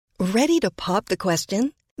Ready to pop the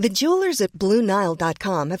question? The jewelers at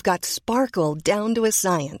BlueNile.com have got sparkle down to a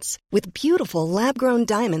science with beautiful lab-grown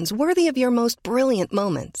diamonds worthy of your most brilliant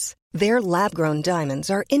moments. Their lab-grown diamonds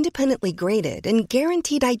are independently graded and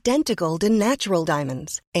guaranteed identical to natural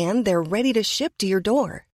diamonds, and they're ready to ship to your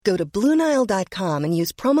door. Go to BlueNile.com and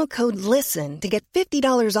use promo code LISTEN to get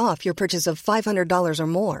 $50 off your purchase of $500 or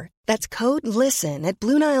more. That's code LISTEN at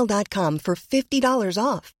BlueNile.com for $50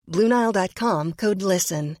 off. BlueNile.com, code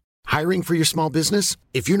LISTEN. Hiring for your small business?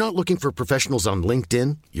 If you're not looking for professionals on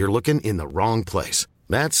LinkedIn, you're looking in the wrong place.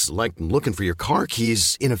 That's like looking for your car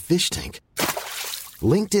keys in a fish tank.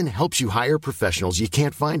 LinkedIn helps you hire professionals you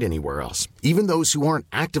can't find anywhere else, even those who aren't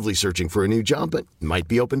actively searching for a new job but might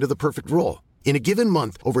be open to the perfect role. In a given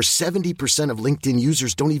month, over 70% of LinkedIn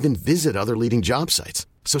users don't even visit other leading job sites.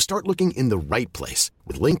 So start looking in the right place.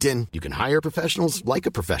 With LinkedIn, you can hire professionals like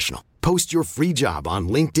a professional. Post your free job on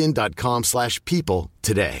linkedin.com/people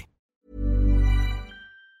today.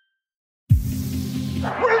 Rooney!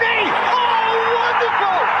 Oh,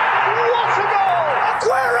 wonderful! What a goal!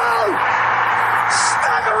 Aguero!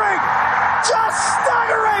 Staggering! Just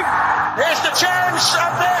staggering! Here's the chance,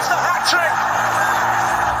 and there's the hat-trick!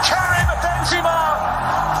 Karim Benzema!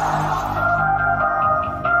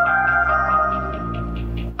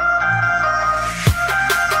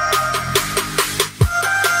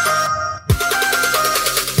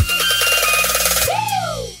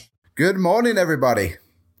 Good morning, everybody.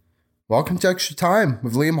 Welcome to Extra Time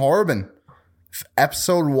with Liam Horrobin.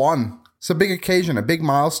 Episode 1. It's a big occasion, a big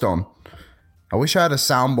milestone. I wish I had a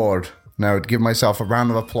soundboard. Now I'd give myself a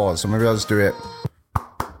round of applause, so maybe I'll just do it.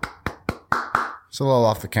 It's a little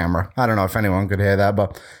off the camera. I don't know if anyone could hear that,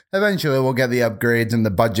 but eventually we'll get the upgrades and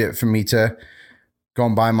the budget for me to go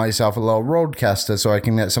and buy myself a little roadcaster so I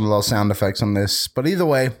can get some little sound effects on this. But either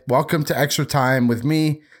way, welcome to Extra Time with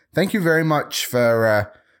me. Thank you very much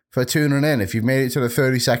for tuning in. If you've made it to the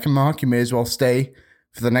 30-second mark, you may as well stay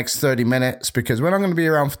for the next 30 minutes because we're not going to be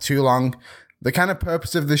around for too long. The kind of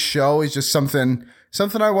purpose of this show is just something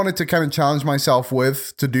I wanted to kind of challenge myself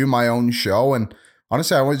with to do my own show. And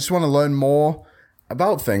honestly, I just want to learn more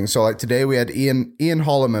about things. So like today we had Ian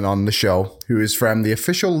Holloman on the show, who is from the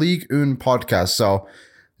official Ligue 1 podcast. So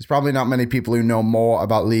there's probably not many people who know more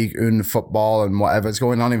about Ligue 1 football and whatever's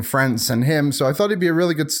going on in France than him. So I thought it'd be a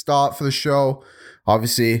really good start for the show.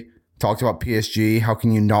 Obviously, talked about PSG. How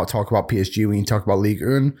can you not talk about PSG when you talk about Ligue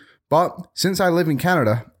 1? But since I live in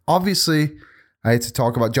Canada, obviously, I had to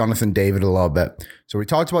talk about Jonathan David a little bit. So we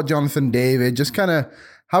talked about Jonathan David, just kind of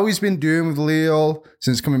how he's been doing with Lille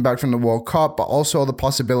since coming back from the World Cup, but also the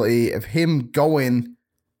possibility of him going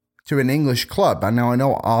to an English club. And now I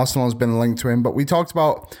know Arsenal has been linked to him, but we talked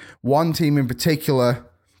about one team in particular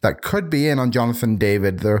that could be in on Jonathan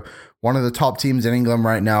David. They're one of the top teams in England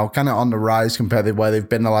right now, kind of on the rise compared to where they've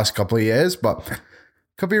been the last couple of years, but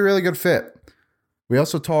could be a really good fit. We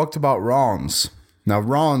also talked about Reims. Now,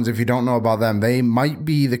 Reims, if you don't know about them, they might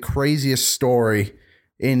be the craziest story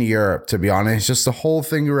in Europe, to be honest. Just the whole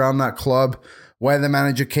thing around that club, where the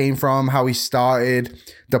manager came from, how he started,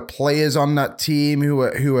 the players on that team who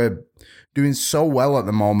are doing so well at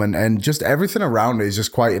the moment, and just everything around it is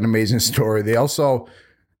just quite an amazing story. They also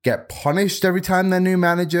get punished every time their new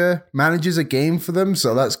manager manages a game for them.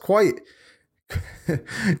 So that's quite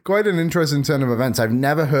an interesting turn of events. I've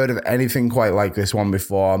never heard of anything quite like this one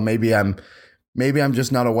before. Maybe I'm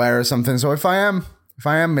just not aware of something. So if I am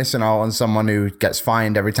missing out on someone who gets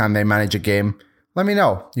fined every time they manage a game, let me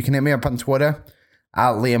know. You can hit me up on Twitter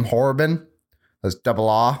at Liam Horrobin. That's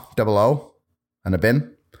R00 and a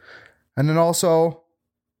bin. And then also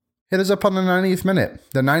hit us up on the 90th minute.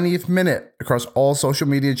 The 90th minute across all social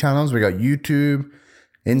media channels. We got YouTube,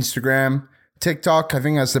 Instagram, TikTok. I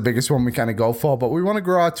think that's the biggest one we kind of go for, but we want to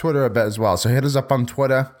grow our Twitter a bit as well. So hit us up on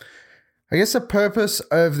Twitter. I guess the purpose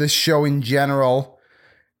of this show in general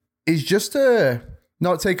is just to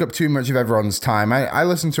not take up too much of everyone's time. I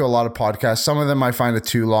listen to a lot of podcasts. Some of them I find are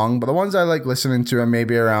too long, but the ones I like listening to are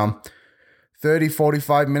maybe around 30,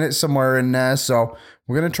 45 minutes, somewhere in there. So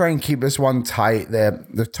we're going to try and keep this one tight.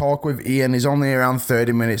 The talk with Ian is only around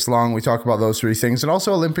 30 minutes long. We talk about those three things. And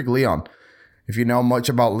also Olympique Lyon. If you know much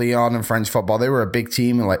about Lyon and French football, they were a big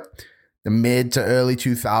team in like the mid to early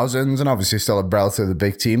 2000s, and obviously still a relatively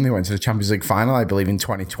big team. They went to the Champions League final, I believe, in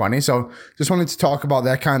 2020. So just wanted to talk about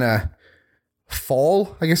their kind of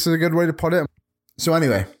fall, I guess is a good way to put it. So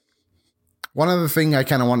anyway, one other thing I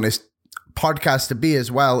kind of want this podcast to be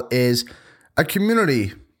as well is a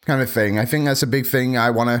community kind of thing. I think that's a big thing I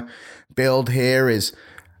want to build here is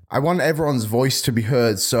I want everyone's voice to be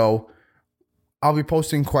heard. So I'll be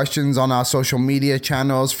posting questions on our social media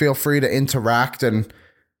channels. Feel free to interact and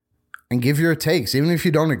and give your takes. Even if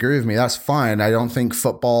you don't agree with me, that's fine. I don't think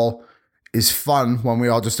football is fun when we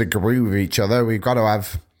all just agree with each other. We've got to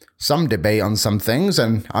have some debate on some things,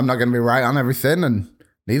 and I'm not going to be right on everything, and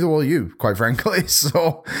neither will you, quite frankly.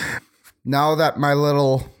 So now that my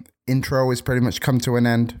little intro has pretty much come to an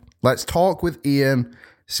end, let's talk with Ian,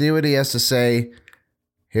 see what he has to say.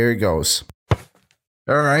 Here he goes.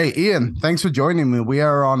 All right, Ian, thanks for joining me. We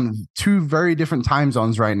are on two very different time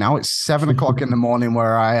zones right now. It's 7 o'clock in the morning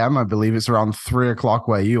where I am. I believe it's around 3 o'clock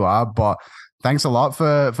where you are, but thanks a lot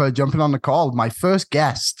for jumping on the call. My first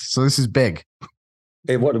guest, so this is big.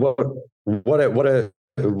 Hey, what a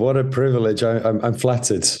privilege. I'm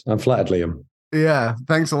flattered. I'm flattered, Liam. Yeah,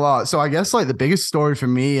 thanks a lot. So I guess like the biggest story for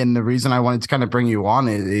me and the reason I wanted to kind of bring you on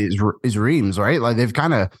is Reims, right? Like they've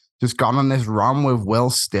kind of just gone on this run with Will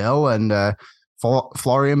Still and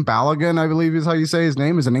Florian Balogun, I believe is how you say his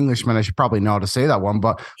name. As an Englishman, I should probably know how to say that one.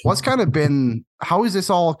 But what's kind of been, how has this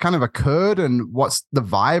all kind of occurred, and what's the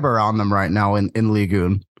vibe around them right now in Ligue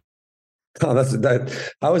 1? Oh,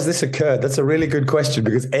 how has this occurred? That's a really good question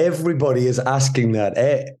because everybody is asking that.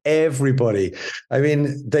 Everybody. I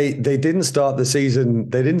mean, they didn't start the season.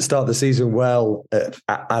 They didn't start the season well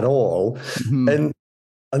at all, and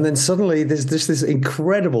then suddenly there's this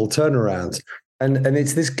incredible turnaround, and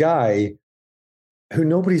it's this guy who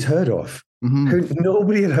nobody's heard of, who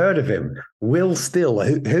nobody had heard of him. Will Still.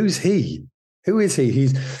 Who's he? Who is he?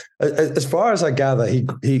 He's, as far as I gather,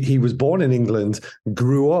 he was born in England,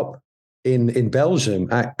 grew up in Belgium,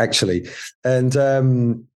 actually.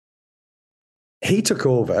 And he took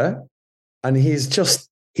over and he's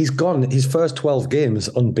gone his first 12 games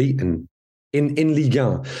unbeaten in Ligue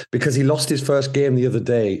 1 because he lost his first game the other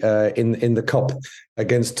day in the Cup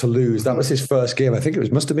against Toulouse. That was his first game. I think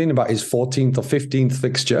must have been about his 14th or 15th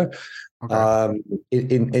fixture. Okay.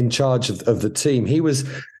 In charge of the team. He was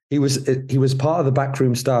part of the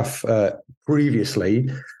backroom staff previously,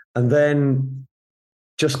 and then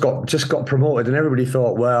just got promoted, and everybody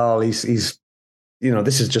thought, well, he's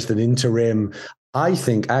this is just an interim. I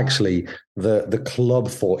think actually the club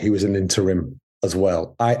thought he was an interim as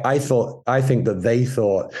well. I think that they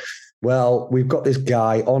thought, well, we've got this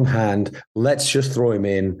guy on hand, let's just throw him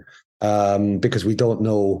in because we don't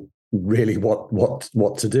know really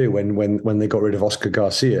what to do when they got rid of Oscar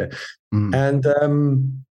Garcia. And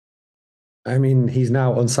I mean, he's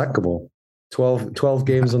now unsackable. 12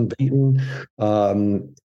 games unbeaten.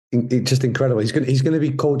 Just incredible. He's going to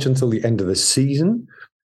be coach until the end of the season.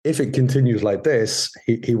 If it continues like this,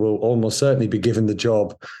 he will almost certainly be given the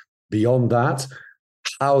job beyond that.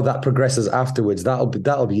 How that progresses afterwards,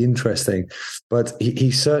 that'll be interesting. But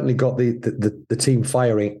he certainly got the team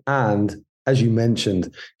firing. And as you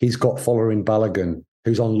mentioned, he's got Florian Balogun,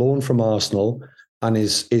 who's on loan from Arsenal and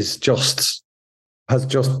has just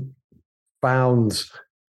found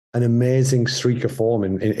an amazing streak of form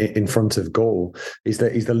in front of goal. He's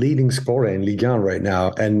the leading scorer in Ligue 1 right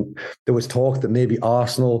now. And there was talk that maybe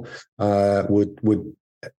Arsenal would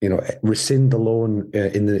rescind the loan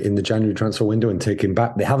in the January transfer window and take him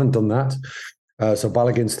back. They haven't done that. So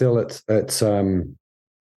Balogun's still at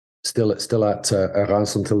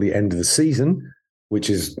Reims until the end of the season, which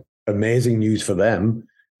is amazing news for them.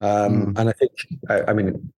 And I think, I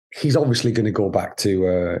mean, he's obviously going to go back to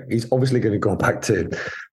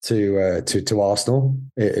Arsenal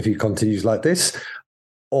if he continues like this,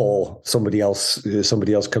 or somebody else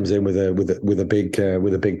comes in with a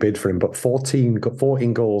big bid for him. But 14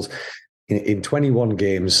 goals in 21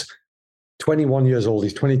 games, 21 years old.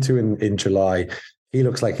 He's 22 in July. He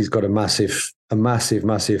looks like he's got a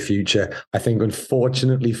massive future. I think,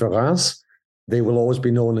 unfortunately for Reims, they will always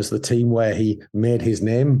be known as the team where he made his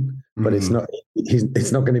name, but it's not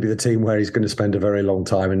going to be the team where he's going to spend a very long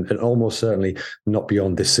time, and almost certainly not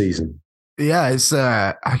beyond this season. Yeah, it's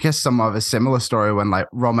I guess somewhat of a similar story when like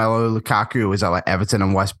Romelu Lukaku was at like Everton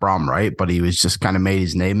and West Brom, right? But he was just kind of made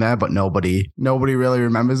his name there, but nobody really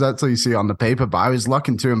remembers that till you see it on the paper. But I was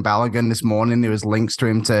looking to him, Balogun, this morning. There was links to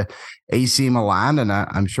him to AC Milan, and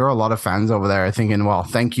I'm sure a lot of fans over there are thinking, well,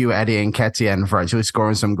 thank you, Eddie Nketiah, for actually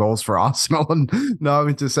scoring some goals for Arsenal and not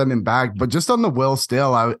having to send him back. But just on the Will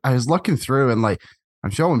Still, I was looking through and like, I'm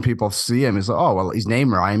sure when people see him, it's like, oh, well, his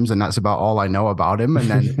name rhymes, and that's about all I know about him. And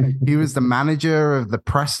then he was the manager of the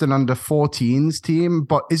Preston under-14s team.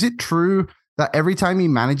 But is it true that every time he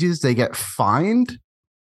manages, they get fined?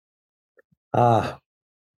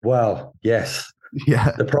 Well, yes.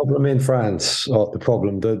 Yeah. The problem in France,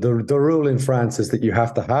 the rule in France is that you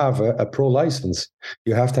have to have a pro license.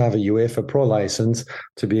 You have to have a UEFA pro license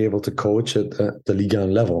to be able to coach at the Ligue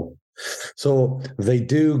 1 level. So they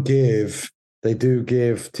do give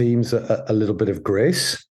teams a little bit of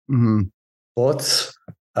grace, but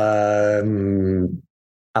after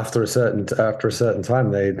a certain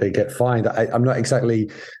time, they get fined. I'm not exactly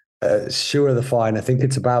sure of the fine. I think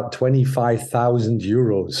it's about 25,000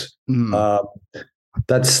 euros.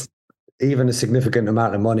 That's even a significant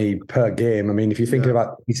amount of money per game. I mean, if you're thinking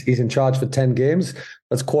about he's in charge for 10 games,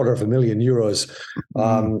 that's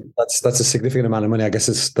 €250,000. That's a significant amount of money. I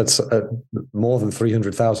guess that's more than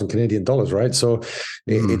 300,000 Canadian dollars, right? So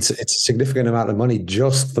it's a significant amount of money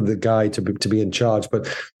just for the guy to be in charge. But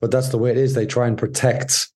that's the way it is. They try and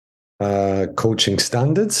protect coaching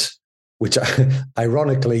standards, which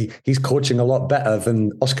ironically, he's coaching a lot better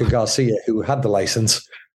than Oscar Garcia, who had the license.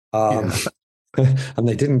 And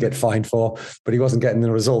they didn't get fined for, but he wasn't getting the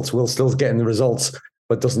results. Will Still's getting the results,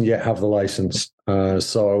 but doesn't yet have the license.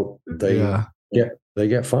 So they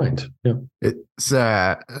get fined. Yeah. It's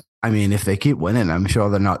I mean, if they keep winning, I'm sure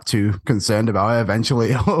they're not too concerned about it.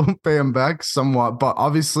 Eventually it'll pay them back somewhat. But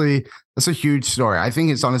obviously that's a huge story. I think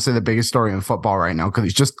it's honestly the biggest story in football right now because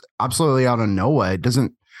it's just absolutely out of nowhere. It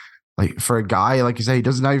doesn't, like, for a guy, like you say, he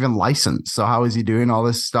doesn't have even license. So how is he doing all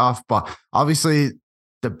this stuff? But obviously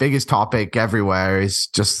the biggest topic everywhere is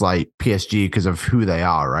just like PSG because of who they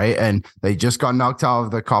are, right? And they just got knocked out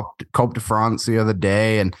of the Coupe de France the other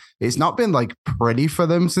day, and it's not been like pretty for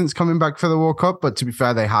them since coming back for the World Cup. But to be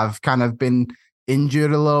fair, they have kind of been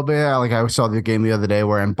injured a little bit. Like I saw the game the other day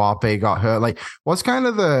where Mbappe got hurt. Like, what's kind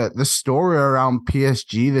of the story around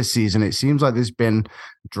PSG this season? It seems like there's been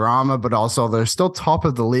drama, but also they're still top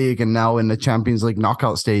of the league and now in the Champions League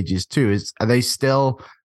knockout stages too. Are they still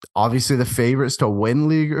obviously the favorites to win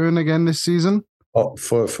Ligue 1 again this season? Oh,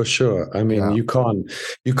 for sure. I mean, you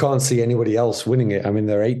can't see anybody else winning it. I mean,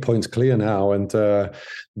 they're 8 points clear now, and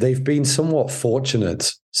they've been somewhat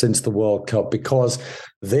fortunate since the World Cup because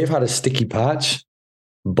they've had a sticky patch.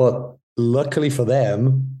 But luckily for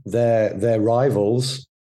them, their rivals,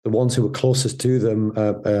 the ones who were closest to them,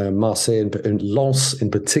 Marseille and Lens in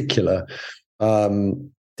particular,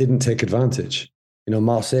 didn't take advantage. You know,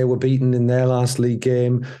 Marseille were beaten in their last league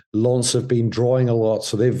game. Lens have been drawing a lot,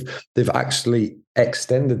 so they've actually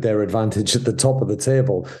extended their advantage at the top of the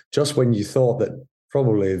table just when you thought that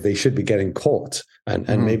probably they should be getting caught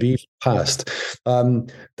and maybe even past.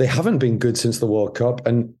 They haven't been good since the World Cup,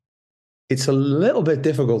 and it's a little bit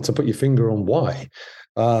difficult to put your finger on why.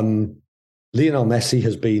 Lionel Messi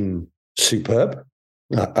has been superb.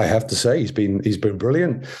 I have to say, he's been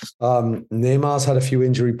brilliant. Neymar's had a few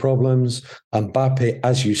injury problems. Mbappe,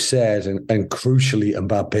 as you said, and crucially,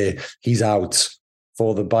 Mbappe, he's out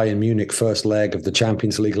for the Bayern Munich first leg of the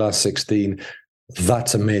Champions League last 16.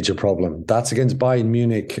 That's a major problem. That's against Bayern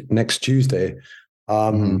Munich next Tuesday.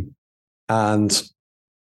 And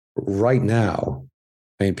right now,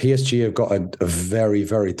 I mean, PSG have got a very,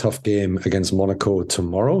 very tough game against Monaco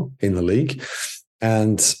tomorrow in the league.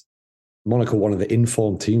 And Monaco, one of the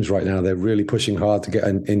informed teams right now, they're really pushing hard to get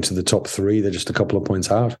into the top three. They're just a couple of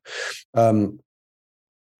points out. And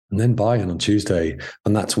then Bayern on Tuesday,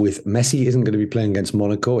 and that's with Messi isn't going to be playing against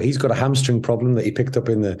Monaco. He's got a hamstring problem that he picked up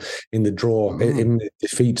in the draw, in the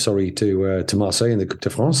defeat, to Marseille in the Coupe de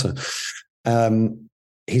France.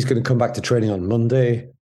 He's going to come back to training on Monday.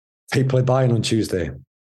 They play Bayern on Tuesday.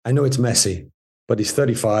 I know it's Messi, but he's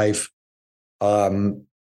 35.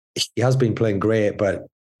 He has been playing great, but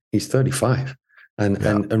he's 35.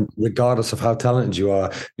 And regardless of how talented you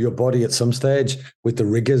are, your body at some stage, with the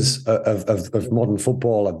rigors of modern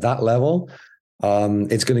football at that level,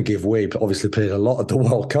 it's going to give way. But obviously played a lot at the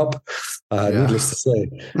World Cup, needless to say.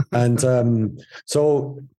 And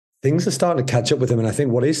so things are starting to catch up with him. And I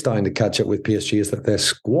think what is starting to catch up with PSG is that their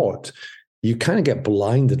squad, you kind of get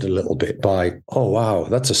blinded a little bit by, oh, wow,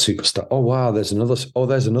 that's a superstar. Oh, wow, there's another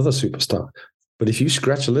superstar. But if you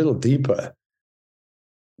scratch a little deeper,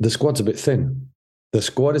 the squad's a bit thin. The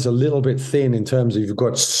squad is a little bit thin in terms of you've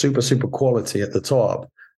got super, super quality at the top.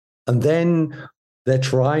 And then they're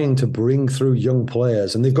trying to bring through young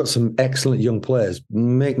players, and they've got some excellent young players.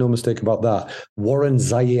 Make no mistake about that. Warren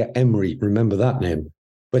Zaire-Emery, remember that name.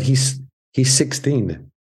 But he's 16.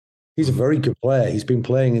 He's a very good player. He's been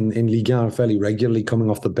playing in Ligue 1 fairly regularly, coming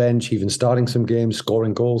off the bench, even starting some games,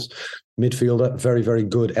 scoring goals. Midfielder, very, very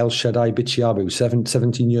good. El Shaddai Bichiabu,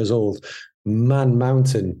 17 years old. Man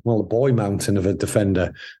mountain, well, a boy mountain of a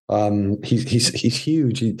defender. He's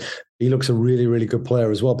huge. He looks a really, really good player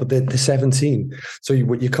as well. But they're 17, so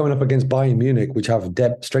you're coming up against Bayern Munich, which have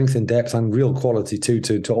strength in depth and real quality too,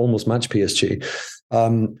 to almost match PSG.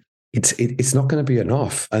 It's not going to be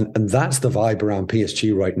enough, and that's the vibe around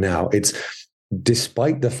PSG right now. It's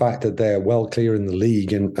despite the fact that they're well clear in the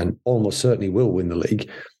league and almost certainly will win the league.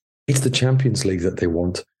 It's the Champions League that they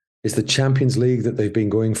want. It's the Champions League that they've been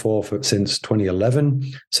going for since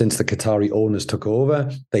 2011, since the Qatari owners took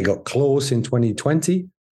over. They got close in 2020,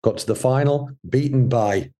 got to the final, beaten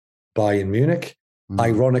by Bayern Munich.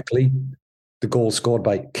 Ironically, the goal scored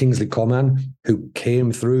by Kingsley Coman, who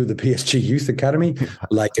came through the PSG Youth Academy,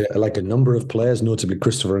 like a number of players, notably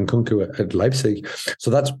Christopher Nkunku at Leipzig.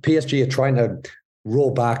 So that's PSG are trying to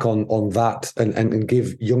roll back on that and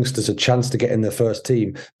give youngsters a chance to get in their first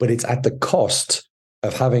team, but it's at the cost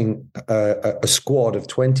of having a squad of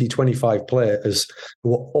 20, 25 players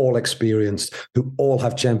who are all experienced, who all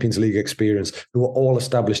have Champions League experience, who are all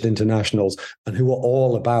established internationals, and who are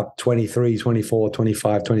all about 23, 24,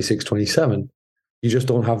 25, 26, 27. You just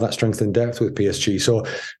don't have that strength and depth with PSG. So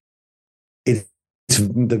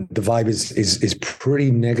the vibe is pretty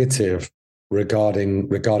negative regarding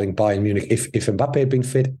Bayern Munich. If Mbappe had been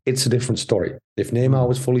fit, it's a different story. If Neymar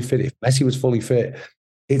was fully fit, if Messi was fully fit,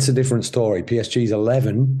 it's a different story. PSG's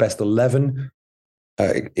best 11,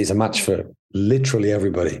 is a match for literally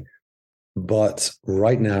everybody. But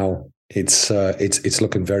right now, it's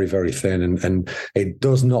looking very, very thin, and it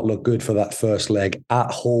does not look good for that first leg at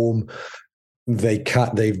home. They've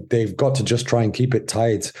got to just try and keep it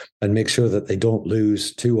tight and make sure that they don't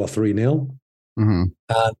lose 2 or 3-0. And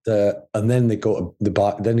then they go to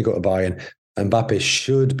Bayern. Mbappe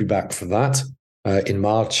should be back for that in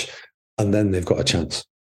March, and then they've got a chance.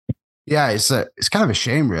 Yeah, it's kind of a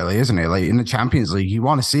shame, really, isn't it? Like in the Champions League, you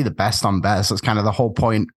want to see the best on best. That's kind of the whole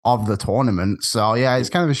point of the tournament. So yeah, it's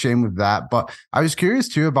kind of a shame with that. But I was curious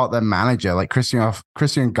too about their manager, like Christian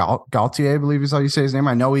Galtier, I believe is how you say his name.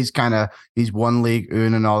 I know he's won Ligue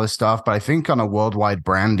 1 and all this stuff, but I think on a worldwide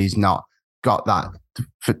brand, he's not got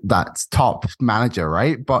that top manager,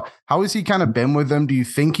 right? But how has he kind of been with them? Do you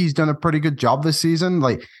think he's done a pretty good job this season?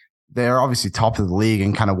 Like, they're obviously top of the league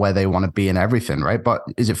and kind of where they want to be and everything, right? But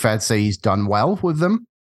is it fair to say he's done well with them?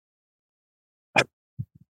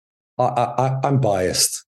 I'm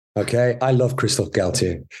biased, okay? I love Christophe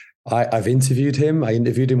Galtier. I've interviewed him. I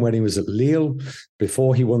interviewed him when he was at Lille,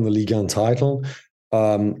 before he won the Ligue 1 title.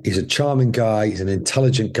 He's a charming guy. He's an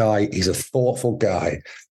intelligent guy. He's a thoughtful guy.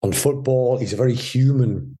 On football, he's a very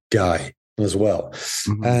human guy as well.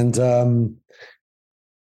 And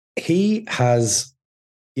he has...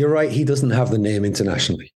 You're right, he doesn't have the name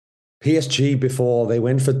internationally. PSG before, they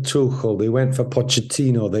went for Tuchel, they went for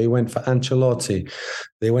Pochettino, they went for Ancelotti,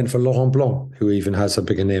 they went for Laurent Blanc, who even has a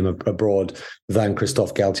bigger name abroad than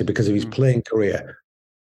Christophe Galtier because of his playing career.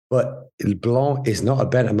 But Blanc is not a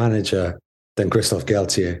better manager than Christophe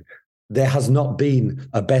Galtier. There has not been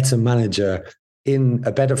a better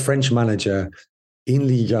French manager in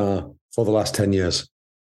Ligue 1 for the last 10 years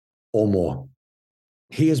or more.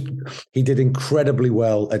 He did incredibly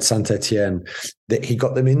well at Saint-Etienne. That he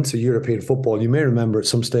got them into European football. You may remember at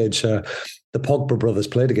some stage the Pogba brothers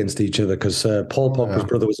played against each other because Paul Pogba's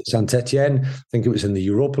brother was at Saint-Etienne. I think it was in the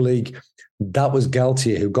Europa League. That was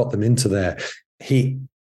Galtier who got them into there. He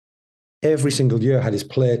every single year had his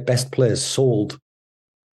best players sold,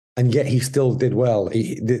 and yet he still did well.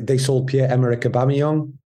 They sold Pierre-Emerick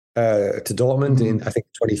Aubameyang to Dortmund in, I think,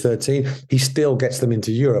 2013. He still gets them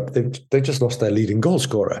into Europe. They just lost their leading goal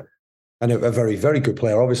scorer and a very, very good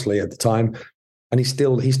player, obviously, at the time. And he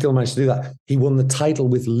still managed to do that. He won the title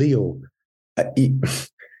with Lille.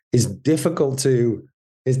 It's difficult to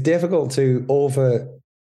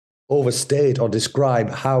overstate or describe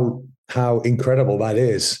how incredible that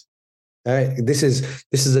is. This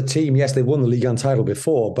is a team. Yes, they won the Ligue 1 title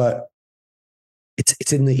before, but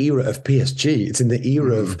it's in the era of PSG. It's in the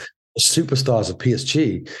era of superstars of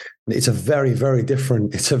PSG. It's a very, very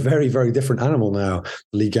different. It's a very, very different animal now.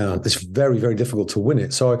 Ligue 1. It's very, very difficult to win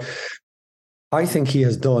it. So, I think he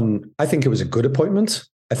has done. I think it was a good appointment.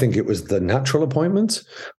 I think it was the natural appointment.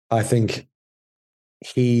 I think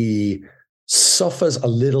he suffers a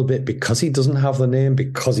little bit because he doesn't have the name.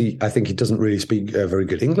 Because I think he doesn't really speak very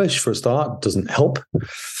good English for a start. Doesn't help.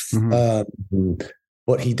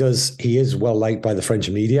 But he does. He is well liked by the French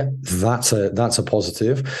media. That's a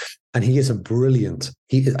positive, and he is a brilliant.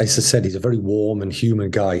 As I said, he's a very warm and human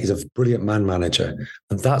guy. He's a brilliant man manager,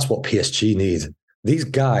 and that's what PSG need. These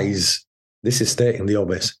guys. This is stating the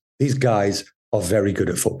obvious. These guys are very good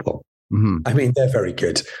at football. I mean, they're very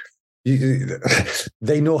good.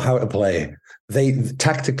 They know how to play.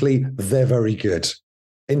 Tactically, they're very good.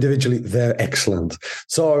 Individually, they're excellent.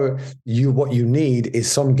 So what you need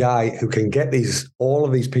is some guy who can get all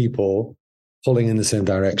of these people pulling in the same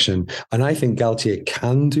direction. And I think Galtier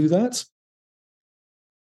can do that.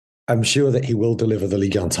 I'm sure that he will deliver the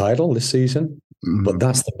Ligue 1 title this season, but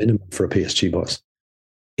that's the minimum for a PSG boss.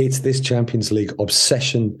 It's this Champions League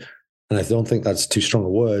obsession, and I don't think that's too strong a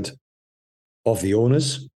word, of the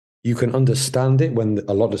owners you can understand it when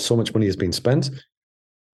so much money has been spent.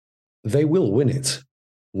 They will win it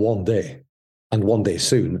one day, and one day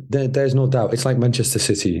soon. There's no doubt. It's like Manchester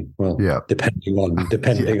City. Well, depending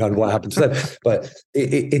on what happens to them, but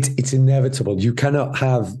it's inevitable. You cannot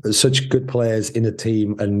have such good players in a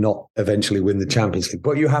team and not eventually win the Champions League.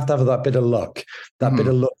 But you have to have that bit of luck. That bit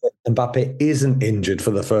of luck that Mbappe isn't injured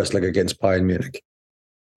for the first leg against Bayern Munich,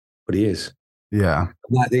 but he is. Yeah,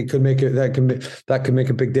 that could make it. That could make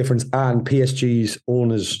a big difference. And PSG's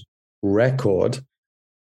owners' record,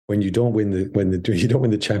 when you don't win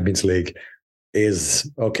the Champions League, is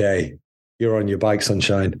okay. You're on your bike,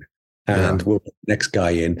 sunshine, and we'll put the next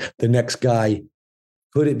guy in. The next guy,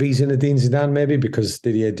 could it be Zinedine Zidane? Maybe, because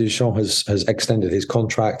Didier Deschamps has extended his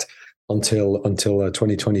contract until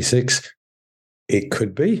 2026. It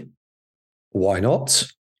could be. Why not?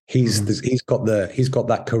 He's got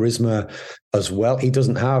that charisma as well. He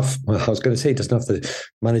doesn't have. Well, I was going to say he doesn't have the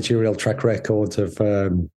managerial track record of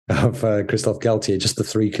Christophe Galtier, just the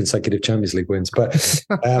 3 consecutive Champions League wins, but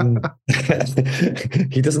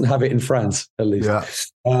he doesn't have it in France, at least. Yeah.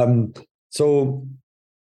 So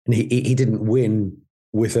he didn't win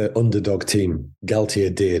with an underdog team.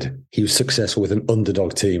 Galtier did. He was successful with an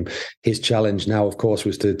underdog team. His challenge now, of course,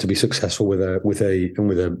 was to be successful with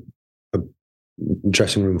a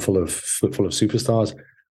dressing room full of superstars.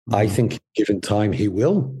 I think given time, he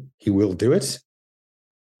will do it.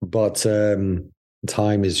 But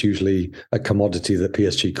time is usually a commodity that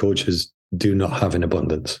PSG coaches do not have in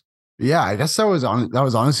abundance. Yeah, I guess that was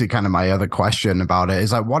honestly kind of my other question about it.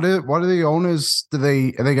 Is like, what are the owners? Are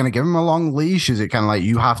they going to give him a long leash? Is it kind of like,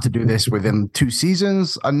 you have to do this within 2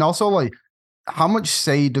 seasons? And also, like, how much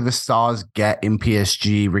say do the stars get in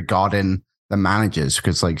PSG regarding the managers?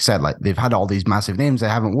 Because, like I said, like, they've had all these massive names, they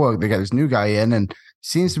haven't worked. They get this new guy in, and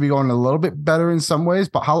seems to be going a little bit better in some ways.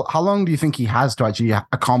 But how long do you think he has to actually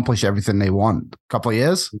accomplish everything they want? A couple of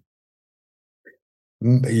years,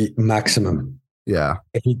 maximum. Yeah.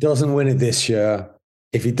 If he doesn't win it this year,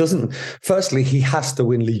 firstly, he has to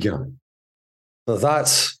win Ligue 1. So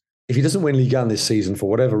if he doesn't win Ligue 1 this season for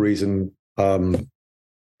whatever reason,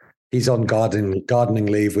 he's on gardening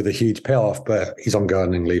leave with a huge payoff, but he's on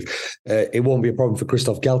gardening leave. It won't be a problem for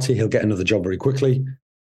Christophe Galtier. He'll get another job very quickly.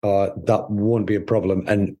 That won't be a problem.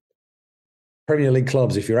 And Premier League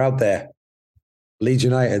clubs, if you're out there, Leeds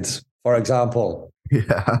United, for example.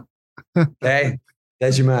 Yeah. Okay,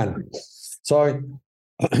 there's your man. Sorry.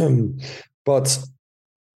 But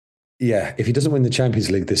yeah, if he doesn't win the Champions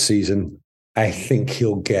League this season, I think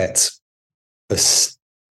he'll get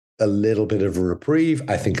a little bit of a reprieve.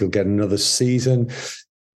 I think he'll get another season.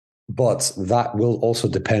 But that will also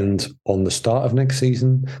depend on the start of next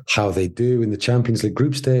season, how they do in the Champions League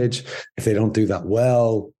group stage. If they don't do that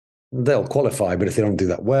well, they'll qualify. But if they don't do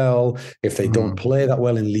that well, if they don't play that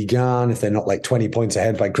well in Ligue 1, if they're not like 20 points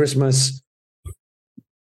ahead by Christmas,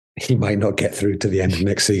 he might not get through to the end of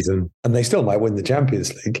next season, and they still might win the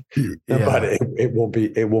Champions League. Yeah. But it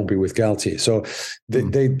won't be with Galtier. So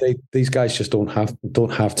these guys just don't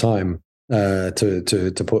have time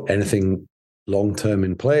to put anything long term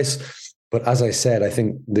in place. But as I said, I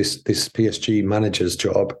think this PSG manager's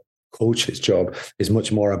job, coach's job, is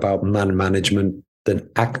much more about man management than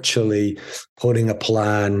actually putting a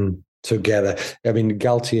plan together. I mean,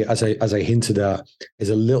 Galtier, as I hinted at, is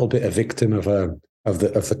a little bit a victim of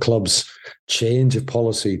the club's change of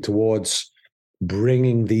policy towards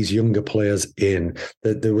bringing these younger players in.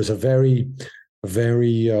 That there was a very,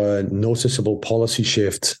 very noticeable policy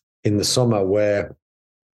shift in the summer where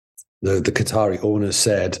the Qatari owners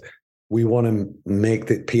said, we want to make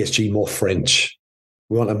the PSG more French.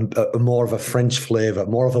 We want a more of a French flavor,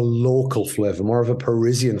 more of a local flavor, more of a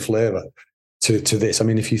Parisian flavor to this. I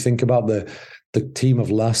mean, if you think about the team of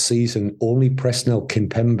last season, only Presnel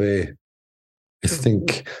Kimpembe, I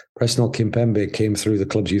think Presnel Kimpembe came through the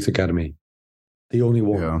club's youth academy. The only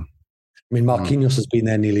one. Yeah. I mean, Marquinhos has been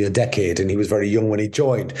there nearly a decade, and he was very young when he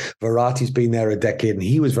joined. Verratti's been there a decade, and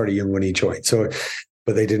he was very young when he joined. So,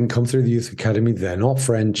 but they didn't come through the youth academy. They're not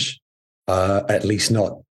French, at least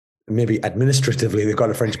not. Maybe administratively, they've got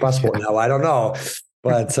a French passport now. I don't know,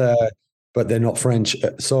 but they're not French.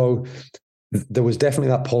 So there was definitely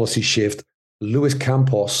that policy shift. Luis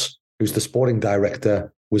Campos, who's the sporting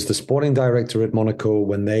director, was the sporting director at Monaco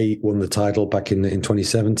when they won the title back in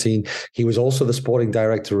 2017. He was also the sporting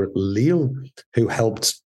director at Lille, who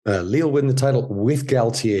helped Lille win the title with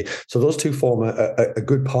Galtier. So those two form a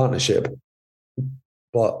good partnership.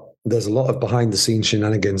 But there's a lot of behind-the-scenes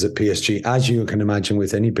shenanigans at PSG, as you can imagine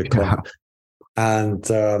with any big club. Yeah. And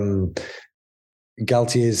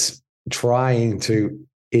Galtier's trying to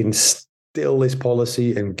instill this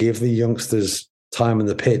policy and give the youngsters time on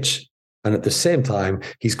the pitch. And at the same time,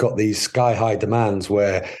 he's got these sky-high demands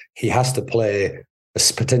where he has to play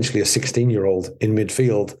potentially a 16-year-old in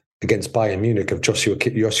midfield against Bayern Munich of Joshua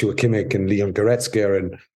Kimmich and Leon Goretzka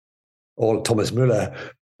and all Thomas Müller.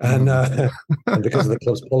 And because of the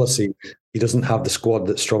club's policy, he doesn't have the squad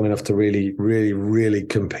that's strong enough to really, really, really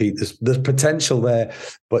compete. There's potential there,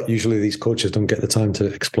 but usually these coaches don't get the time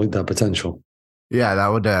to exploit that potential. Yeah, that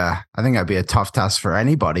would, I think that'd be a tough task for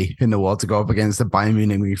anybody in the world to go up against the Bayern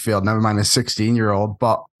Munich midfield, never mind a 16-year-old.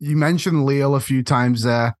 But you mentioned Lille a few times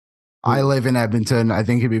there. I live in Edmonton. I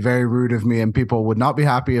think it'd be very rude of me, and people would not be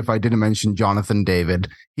happy if I didn't mention Jonathan David.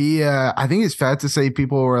 He, I think it's fair to say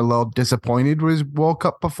people were a little disappointed with his World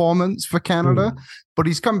Cup performance for Canada, but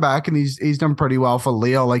he's come back and he's done pretty well for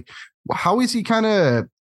Lille. Like, how is he kind of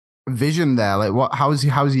vision there? Like, how is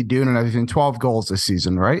he doing and everything? 12 goals this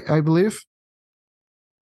season, right? I believe.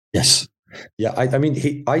 Yes. Yeah, I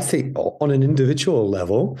mean, I think on an individual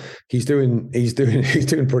level, he's doing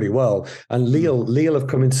pretty well, and Lille have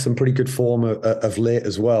come into some pretty good form of late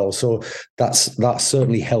as well. So that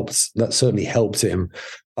certainly helps. That certainly helped him.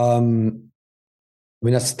 I mean,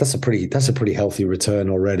 that's a pretty healthy return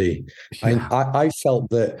already. Yeah. I felt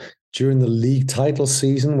that during the league title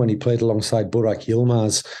season when he played alongside Burak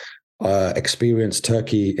Yilmaz, experienced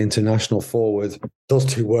Turkey international forward, those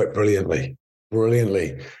two worked brilliantly.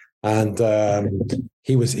 And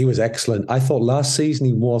he was excellent. I thought last season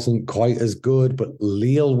he wasn't quite as good, but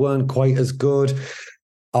Lille weren't quite as good.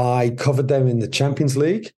 I covered them in the Champions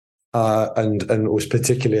League, and was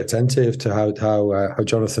particularly attentive to how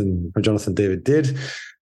Jonathan David did.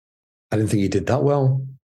 I didn't think he did that well,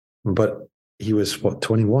 but he was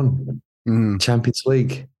 21 Champions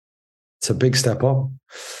League. It's a big step up.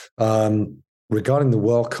 Regarding the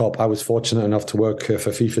World Cup, I was fortunate enough to work for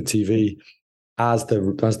FIFA TV as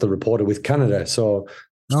the reporter with Canada. So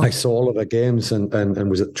I saw all of the games and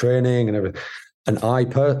was at training and everything. And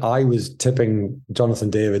I was tipping Jonathan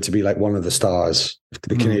David to be like one of the stars of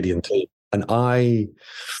the Canadian team. And I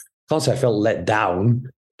can't say I felt let down,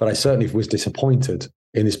 but I certainly was disappointed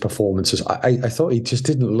in his performances. I thought he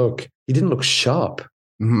didn't look sharp.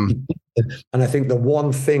 And I think the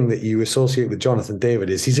one thing that you associate with Jonathan David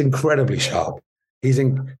is he's incredibly sharp. He's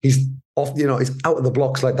off, he's out of the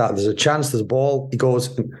blocks like that. There's a chance, there's a ball. He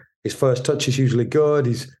goes, his first touch is usually good.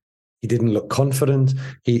 He didn't look confident.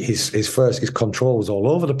 His control was all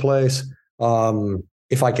over the place.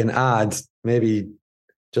 If I can add, maybe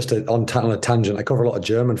just on a tangent, I cover a lot of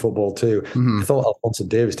German football too. I thought Alphonso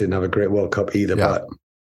Davies didn't have a great World Cup either, but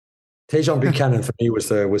Tejan Buchanan for me was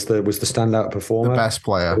the standout performer, the best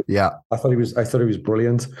player. Yeah, I thought he was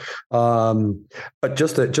brilliant. But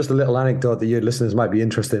just a little anecdote that your listeners might be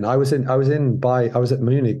interested in. I was at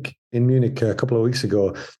Munich a couple of weeks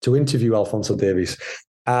ago to interview Alphonso Davies,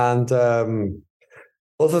 and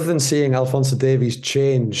other than seeing Alphonso Davies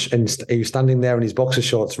change, and he was standing there in his boxer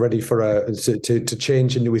shorts, ready for to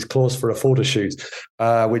change into his clothes for a photo shoot,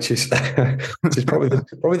 which is probably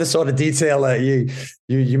the sort of detail that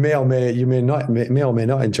you may or may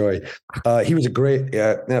not enjoy. He was a great,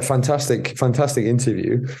 fantastic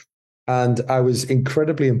interview, and I was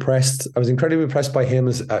incredibly impressed. I was incredibly impressed by him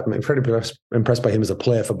as a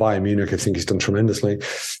player for Bayern Munich. I think he's done tremendously.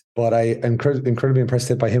 But I am incredibly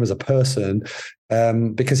impressed by him as a person,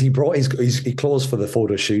 because he brought his clothes for the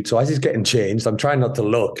photo shoot. So as he's getting changed, I'm trying not to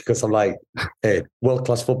look because I'm like, hey,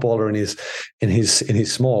 world-class footballer in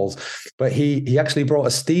his smalls. But he actually brought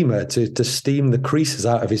a steamer to steam the creases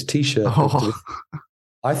out of his t-shirt.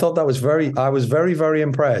 I thought that was I was very, very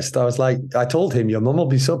impressed. I was like, I told him, your mum will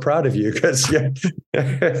be so proud of you because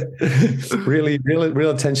really,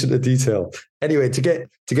 real attention to detail. Anyway, to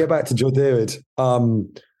get back to Joe David,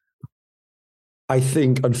 I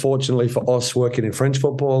think, unfortunately for us working in French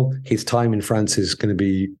football, his time in France is going to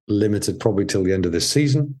be limited probably till the end of this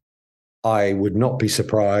season. I would not be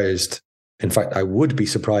surprised. In fact, I would be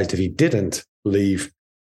surprised if he didn't leave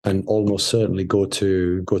and almost certainly go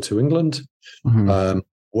to England,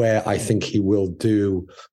 where I think he will do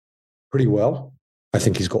pretty well. I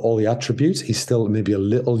think he's got all the attributes. He's still maybe a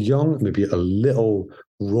little young, maybe a little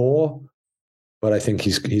raw, but I think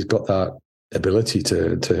he's got that ability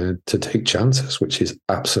to take chances, which is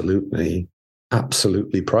absolutely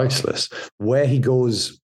priceless. Where he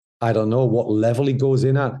goes, I don't know. What level he goes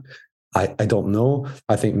in at, I don't know.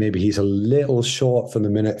 I think maybe he's a little short for the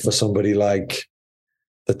minute for somebody like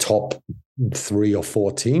the top 3 or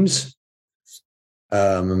 4 teams.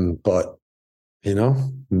 But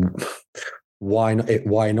why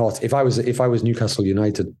not? If I was Newcastle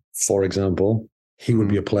United, for example, he would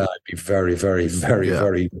be a player I'd be very, very, very,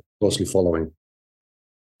 very closely following.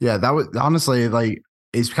 Yeah, that was honestly, like,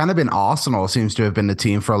 it's kind of been Arsenal seems to have been the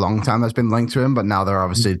team for a long time that's been linked to him, but now they're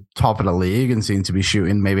obviously top of the league and seem to be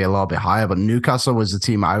shooting maybe a little bit higher. But Newcastle was the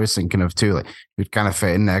team I was thinking of too. Like, would kind of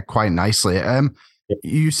fit in there quite nicely.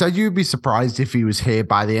 You said you'd be surprised if he was here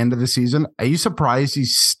by the end of the season. Are you surprised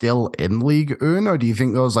he's still in League One, or do you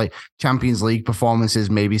think those like Champions League performances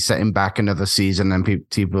maybe set him back another season and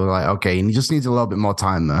people are like, okay, he just needs a little bit more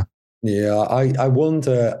time there? Yeah, I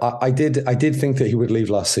wonder. I did think that he would leave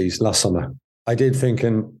last summer. I did think,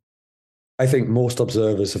 and I think most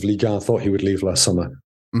observers of Ligue 1 thought he would leave last summer.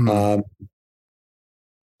 Mm-hmm.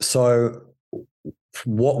 So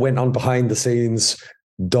what went on behind the scenes,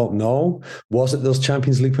 don't know. Was it those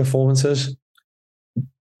Champions League performances?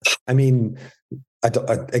 I mean,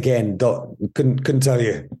 couldn't tell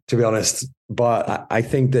you, to be honest. But I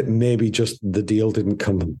think that maybe just the deal didn't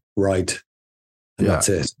come right. And that's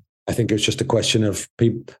it. I think it was just a question of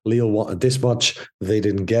Lille wanted this much. They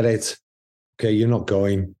didn't get it. Okay, you're not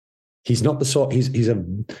going. He's not the sort. He's a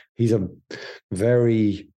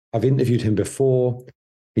very. I've interviewed him before.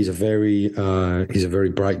 He's a very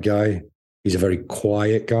bright guy. He's a very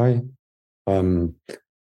quiet guy.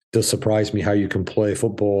 Does surprise me how you can play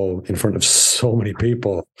football in front of so many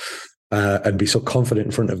people and be so confident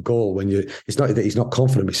in front of goal when you. It's not that he's not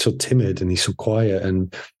confident, but he's so timid and he's so quiet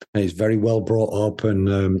and he's very well brought up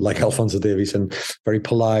and like Alphonso Davies and very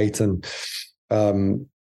polite and.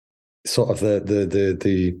 Sort of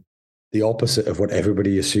the opposite of what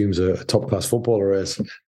everybody assumes a top class footballer is.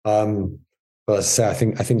 But as I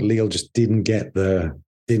say, I think Lille just didn't get the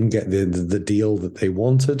deal that they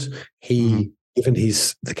wanted. He, given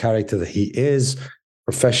the character that he is,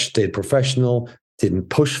 stayed professional, didn't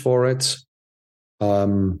push for it.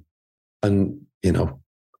 And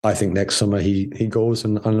I think next summer he goes,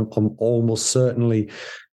 and I'm almost certainly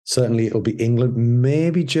it'll be England,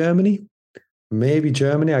 maybe Germany.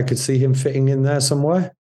 I could see him fitting in there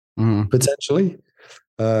somewhere, potentially,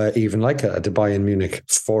 even like a Bayern Munich,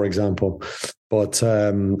 for example. But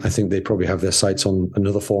I think they probably have their sights on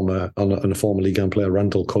a former Ligue 1 player,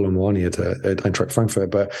 Randall Colomwani at Eintracht Frankfurt.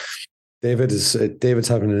 But David's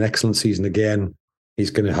having an excellent season again. He's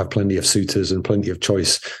going to have plenty of suitors and plenty of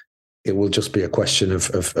choice. It will just be a question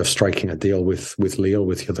of striking a deal with Lille,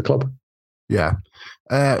 with the other club. Yeah.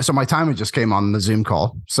 So my timer just came on the Zoom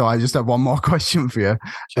call. So I just have one more question for you.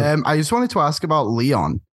 Sure. I just wanted to ask about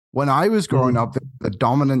Lyon. When I was growing up, the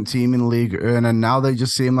dominant team in League One, and now they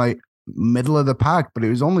just seem like middle of the pack, but it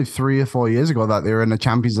was only 3 or 4 years ago that they were in the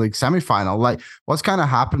Champions League semi-final. Like, what's kind of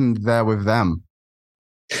happened there with them?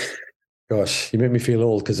 Gosh, you make me feel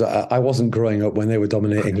old because I wasn't growing up when they were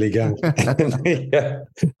dominating Ligue 1. Yeah,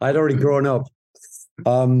 I'd already grown up.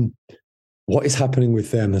 What is happening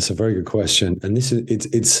with them? That's a very good question. And this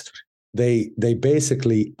is they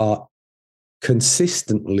basically are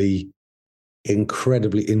consistently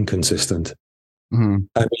incredibly inconsistent. Mm-hmm.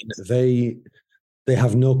 I mean, they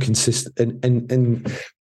have no consistent and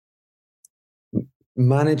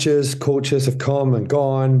managers, coaches have come and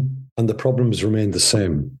gone, and the problems remain the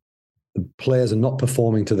same. The players are not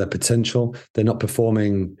performing to their potential. They're not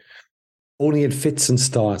performing only in fits and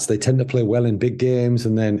starts. They tend to play well in big games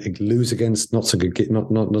and then lose against not so good,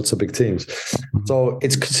 not so big teams. Mm-hmm. So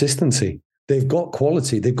it's consistency. They've got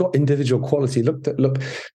quality. They've got individual quality. Look at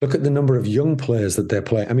the number of young players that they're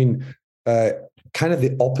playing. I mean, kind of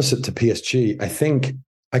the opposite to PSG. I think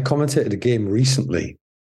I commentated a game recently.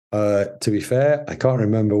 To be fair, I can't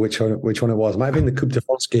remember which one it was. It might have been the Coupe de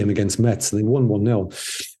France game against Metz. They won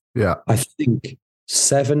 1-0. Yeah, I think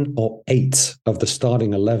 7 or 8 of the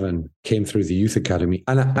starting 11 came through the youth academy.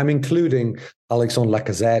 And I'm including Alexandre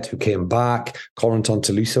Lacazette, who came back, Corentin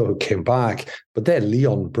Tolisso, who came back, but they're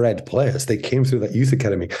Lyon-bred players. They came through that youth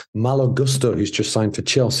academy. Malo Gusto, who's just signed for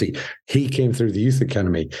Chelsea, he came through the youth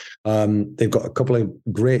academy. They've got a couple of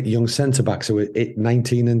great young centre-backs who are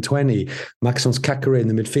 19 and 20. Maxence Cacare in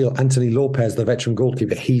the midfield. Anthony Lopez, the veteran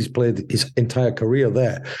goalkeeper, he's played his entire career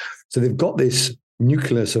there. So they've got this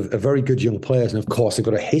nucleus of very good young players. And of course, they've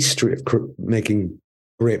got a history of making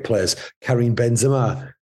great players. Karim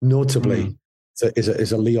Benzema, notably,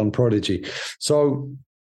 is a Lyon prodigy. So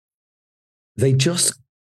there's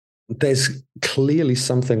clearly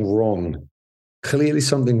something wrong. Clearly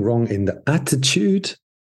something wrong in the attitude,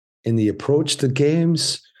 in the approach to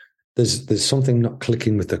games. There's something not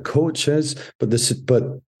clicking with the coaches, but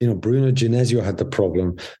Bruno Genesio had the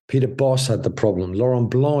problem. Peter Bosz had the problem.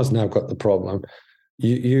 Laurent Blanc has now got the problem.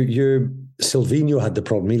 Silvino had the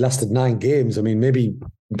problem. He lasted 9 games. I mean, maybe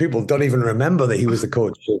people don't even remember that he was the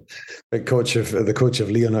coach of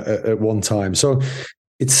Lyon at one time. So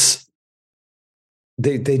it's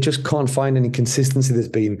they just can't find any consistency. There's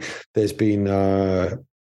been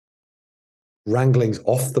wranglings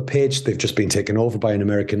off the pitch. They've just been taken over by an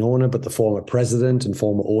American owner, but the former president and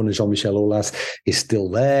former owner, Jean-Michel Aulas, is still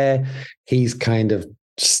there. He's kind of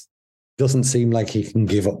just doesn't seem like he can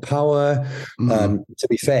give up power. To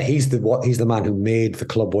be fair, he's the man who made the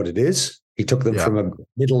club what it is. He took them from a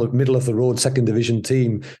middle of the road second division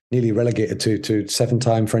team, nearly relegated to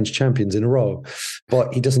 7-time French champions in a row.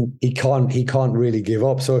 But he can't really give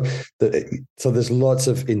up. So there's lots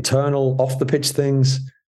of internal off the pitch things.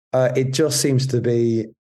 It just seems to be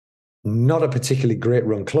not a particularly great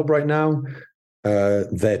run club right now.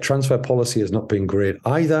 Their transfer policy has not been great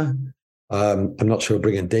either. I'm not sure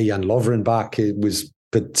bringing Dejan Lovren back was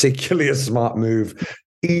particularly a smart move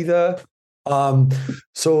either.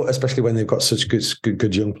 So especially when they've got such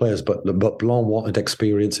good young players, but Blanc wanted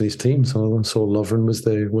experience in his team, so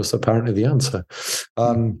Lovren was apparently the answer.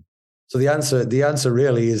 So the answer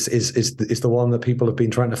really is the one that people have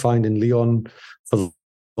been trying to find in Lyon for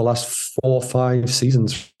the last 4 or 5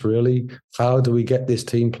 seasons. Really, how do we get this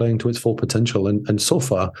team playing to its full potential? And so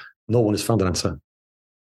far, no one has found an answer.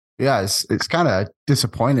 Yeah, it's kind of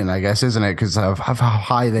disappointing, I guess, isn't it? Because of how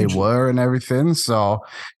high they were and everything. So,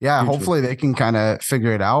 yeah, hopefully they can kind of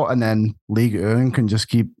figure it out, and then Ligue 1 can just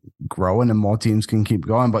keep growing and more teams can keep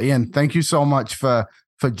going. But Ian, thank you so much for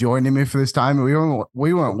joining me for this time.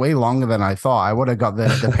 We went way longer than I thought. I would have got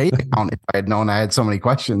the paid account if I had known I had so many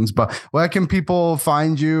questions. But where can people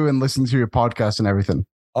find you and listen to your podcast and everything?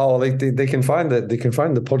 Oh, they can find the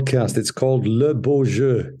podcast. It's called Le Beau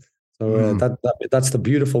Jeu. So that's the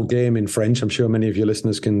beautiful game in French. I'm sure many of your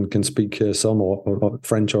listeners can speak some or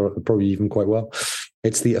French, or probably even quite well.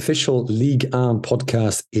 It's the official Ligue 1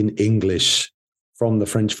 podcast in English from the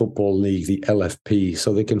French Football League, the LFP.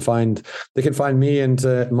 So they can find me and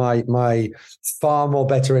my far more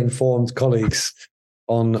better informed colleagues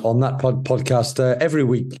on that podcast every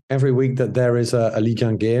week. Every week that there is a Ligue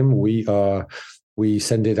 1 game, we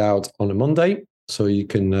send it out on a Monday. So you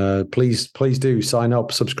can please do sign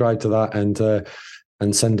up, subscribe to that,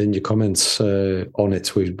 and send in your comments on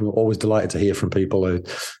it. We're always delighted to hear from people.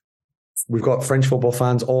 We've got French football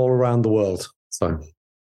fans all around the world. So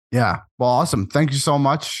yeah, well, awesome. Thank you so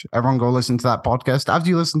much. Everyone go listen to that podcast after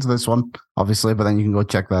you listen to this one, obviously, but then you can go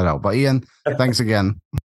check that out. But Ian, thanks again.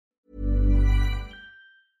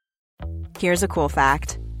 Here's a cool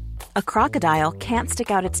fact. A crocodile can't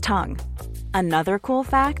stick out its tongue. Another cool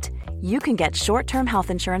fact, you can get short-term health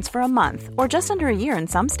insurance for a month or just under a year in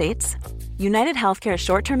some states. United Healthcare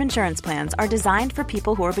short-term insurance plans are designed for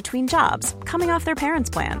people who are between jobs, coming off their parents'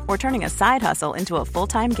 plan, or turning a side hustle into a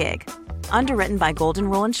full-time gig. Underwritten by Golden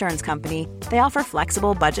Rule Insurance Company, they offer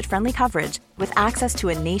flexible, budget-friendly coverage with access to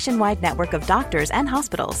a nationwide network of doctors and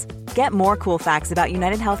hospitals. Get more cool facts about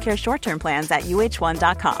United Healthcare short-term plans at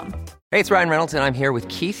uh1.com. Hey, it's Ryan Reynolds, and I'm here with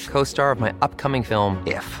Keith, co-star of my upcoming film,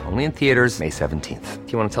 If, only in theaters May 17th.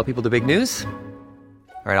 Do you want to tell people the big news?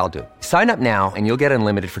 All right, I'll do it. Sign up now and you'll get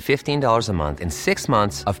unlimited for $15 a month and 6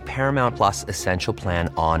 months of Paramount Plus Essential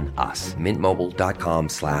Plan on us.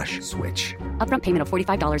 MintMobile.com/switch. Upfront payment of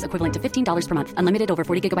 $45 equivalent to $15 per month. Unlimited over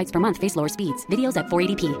 40 gigabytes per month. Face lower speeds. Videos at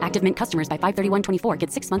 480p. Active Mint customers by 531.24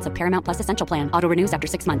 get 6 months of Paramount Plus Essential Plan. Auto renews after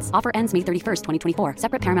 6 months. Offer ends May 31st, 2024.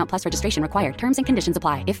 Separate Paramount Plus registration required. Terms and conditions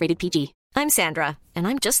apply if rated PG. I'm Sandra, and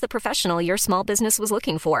I'm just the professional your small business was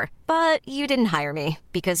looking for. But you didn't hire me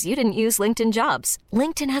because you didn't use LinkedIn Jobs.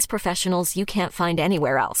 LinkedIn has professionals you can't find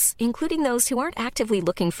anywhere else, including those who aren't actively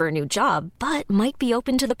looking for a new job, but might be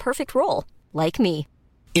open to the perfect role, like me.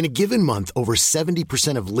 In a given month, over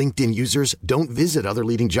 70% of LinkedIn users don't visit other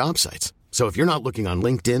leading job sites. So if you're not looking on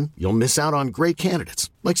LinkedIn, you'll miss out on great candidates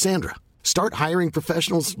like Sandra. Start hiring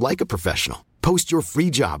professionals like a professional. Post your free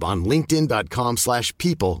job on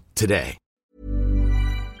linkedin.com/people today.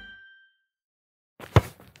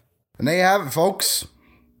 And there you have it, folks.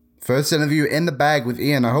 First interview in the bag with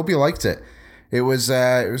Ian. I hope you liked it. It was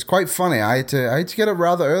quite funny. I had to get up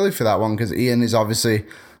rather early for that one because Ian is obviously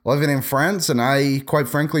living in France, and I, quite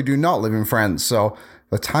frankly, do not live in France. So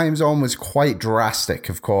the time zone was quite drastic,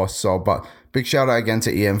 of course. So, but big shout out again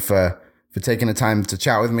to Ian for taking the time to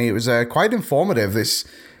chat with me. It was quite informative.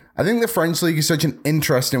 I think the French league is such an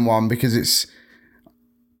interesting one because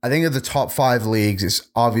I think of the top 5 leagues, it's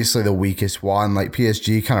obviously the weakest one. Like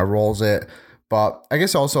PSG kind of rolls it. But I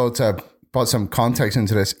guess also to put some context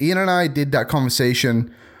into this, Ian and I did that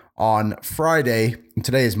conversation on Friday, and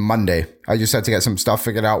today is Monday. I just had to get some stuff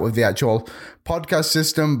figured out with the actual podcast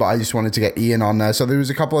system, but I just wanted to get Ian on there. So there was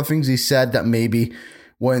a couple of things he said that maybe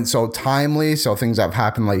weren't so timely. So things that have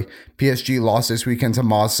happened, like PSG lost this weekend to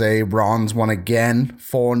Marseille. Rennes won again,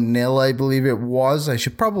 4-0, I believe it was. I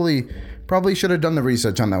should probably should have done the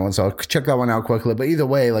research on that one, so I'll check that one out quickly. But either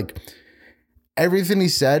way, like, everything he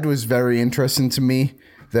said was very interesting to me.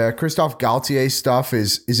 The Christophe Galtier stuff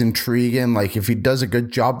is intriguing. Like, if he does a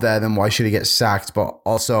good job there, then why should he get sacked? But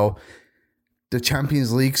also, the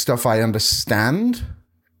Champions League stuff I understand.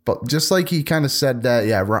 But just like he kind of said that,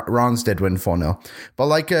 yeah, Reims did win 4-0. But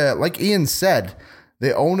like Ian said,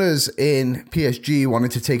 the owners in PSG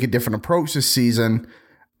wanted to take a different approach this season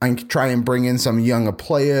and try and bring in some younger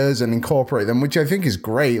players and incorporate them, which I think is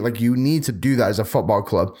great. Like, you need to do that as a football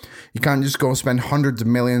club. You can't just go and spend hundreds of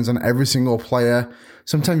millions on every single player.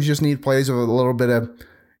 Sometimes you just need players with a little bit of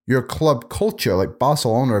your club culture. Like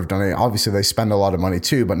Barcelona have done it. Obviously, they spend a lot of money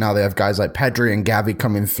too, but now they have guys like Pedri and Gavi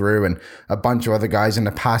coming through and a bunch of other guys. In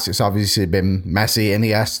the past, it's obviously been Messi,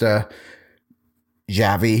 Iniesta,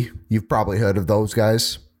 Xavi. You've probably heard of those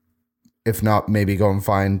guys. If not, maybe go and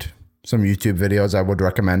find some YouTube videos I would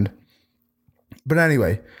recommend. But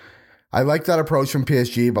anyway, I like that approach from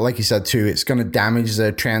PSG, but like you said too, it's going to damage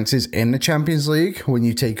their chances in the Champions League when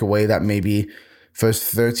you take away that maybe first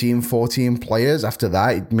 13, 14 players. After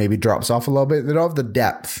that, it maybe drops off a little bit. They don't have the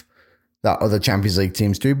depth that other Champions League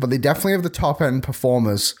teams do, but they definitely have the top-end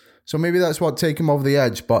performers. So maybe that's what take them over the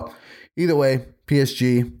edge. But either way,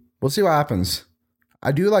 PSG, we'll see what happens.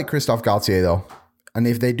 I do like Christophe Galtier, though. And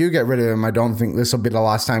if they do get rid of him, I don't think this will be the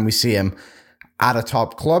last time we see him at a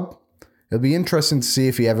top club. It'll be interesting to see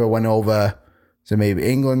if he ever went over to maybe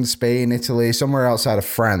England, Spain, Italy, somewhere outside of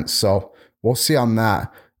France. So we'll see on that.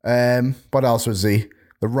 What else was the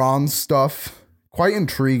Ron stuff? Quite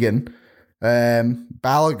intriguing.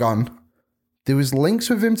 Balogun, there was links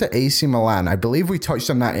with him to AC Milan. I believe we touched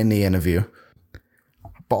on that in the interview.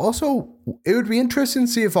 But also, it would be interesting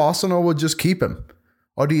to see if Arsenal would just keep him.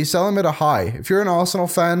 Or do you sell him at a high? If you're an Arsenal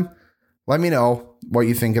fan, let me know what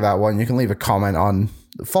you think of that one. You can leave a comment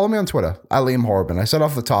follow me on Twitter, at Liam Horban. I said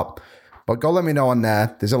off the top, but go let me know on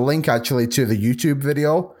there. There's a link actually to the YouTube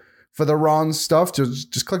video for the Ron stuff.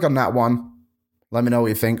 Just click on that one. Let me know what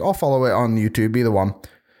you think. Or follow it on YouTube, either one.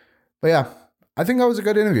 But yeah, I think that was a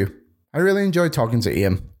good interview. I really enjoyed talking to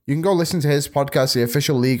Ian. You can go listen to his podcast, the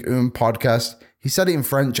official Ligue 1 podcast. He said it in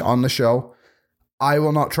French on the show. I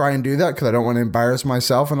will not try and do that because I don't want to embarrass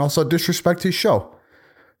myself and also disrespect his show.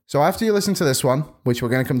 So after you listen to this one, which we're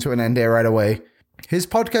going to come to an end here right away, his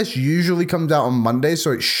podcast usually comes out on Monday,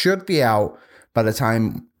 so it should be out by the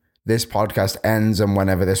time this podcast ends and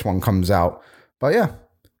whenever this one comes out. But yeah,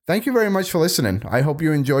 thank you very much for listening. I hope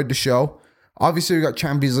you enjoyed the show. Obviously, we got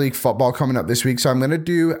Champions League football coming up this week, so I'm going to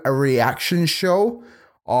do a reaction show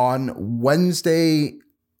on Wednesday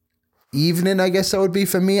evening, I guess that would be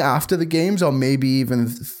for me, after the games, or maybe even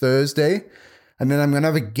Thursday. And then I'm going to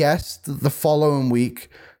have a guest the following week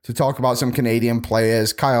to talk about some Canadian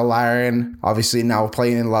players. Kyle Larin, obviously now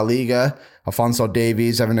playing in La Liga. Alphonso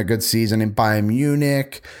Davies having a good season in Bayern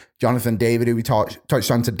Munich. Jonathan David, who we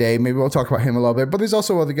touched on today. Maybe we'll talk about him a little bit. But there's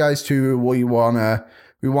also other guys too we want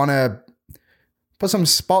to put some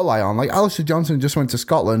spotlight on. Like Alistair Johnson just went to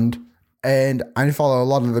Scotland, and I follow a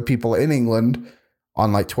lot of the people in England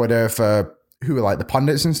on like Twitter for who are like the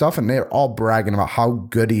pundits and stuff, and they're all bragging about how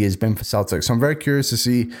good he has been for Celtic. So I'm very curious to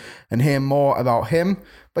see and hear more about him.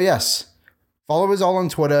 But yes, follow us all on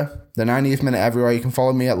Twitter, the 90th Minute everywhere. You can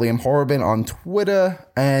follow me at Liam Horban on Twitter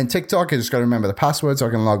and TikTok. I just got to remember the password so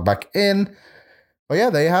I can log back in. But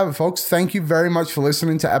yeah, there you have it, folks. Thank you very much for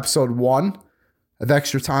listening to episode 1 of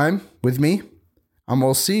Extra Time with me, and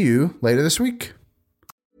we'll see you later this week.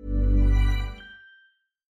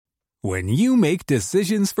 When you make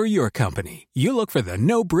decisions for your company, you look for the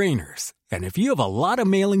no-brainers. And if you have a lot of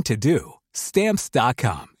mailing to do,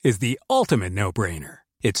 Stamps.com is the ultimate no-brainer.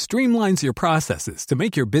 It streamlines your processes to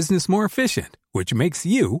make your business more efficient, which makes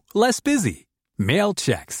you less busy. Mail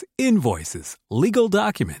checks, invoices, legal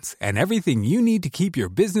documents, and everything you need to keep your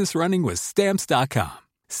business running with Stamps.com.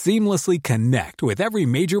 Seamlessly connect with every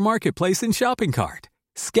major marketplace and shopping cart.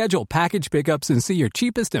 Schedule package pickups and see your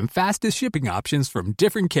cheapest and fastest shipping options from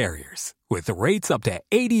different carriers. With rates up to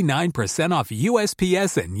 89% off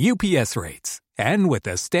USPS and UPS rates. And with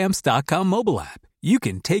the Stamps.com mobile app, you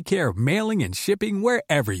can take care of mailing and shipping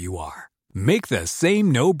wherever you are. Make the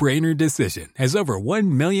same no-brainer decision as over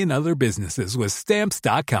 1 million other businesses with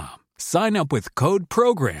Stamps.com. Sign up with code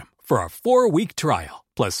PROGRAM for a 4-week trial,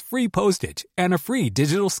 plus free postage and a free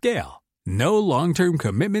digital scale. No long-term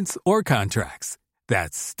commitments or contracts.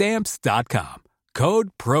 That's Stamps.com.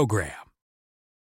 Code PROGRAM.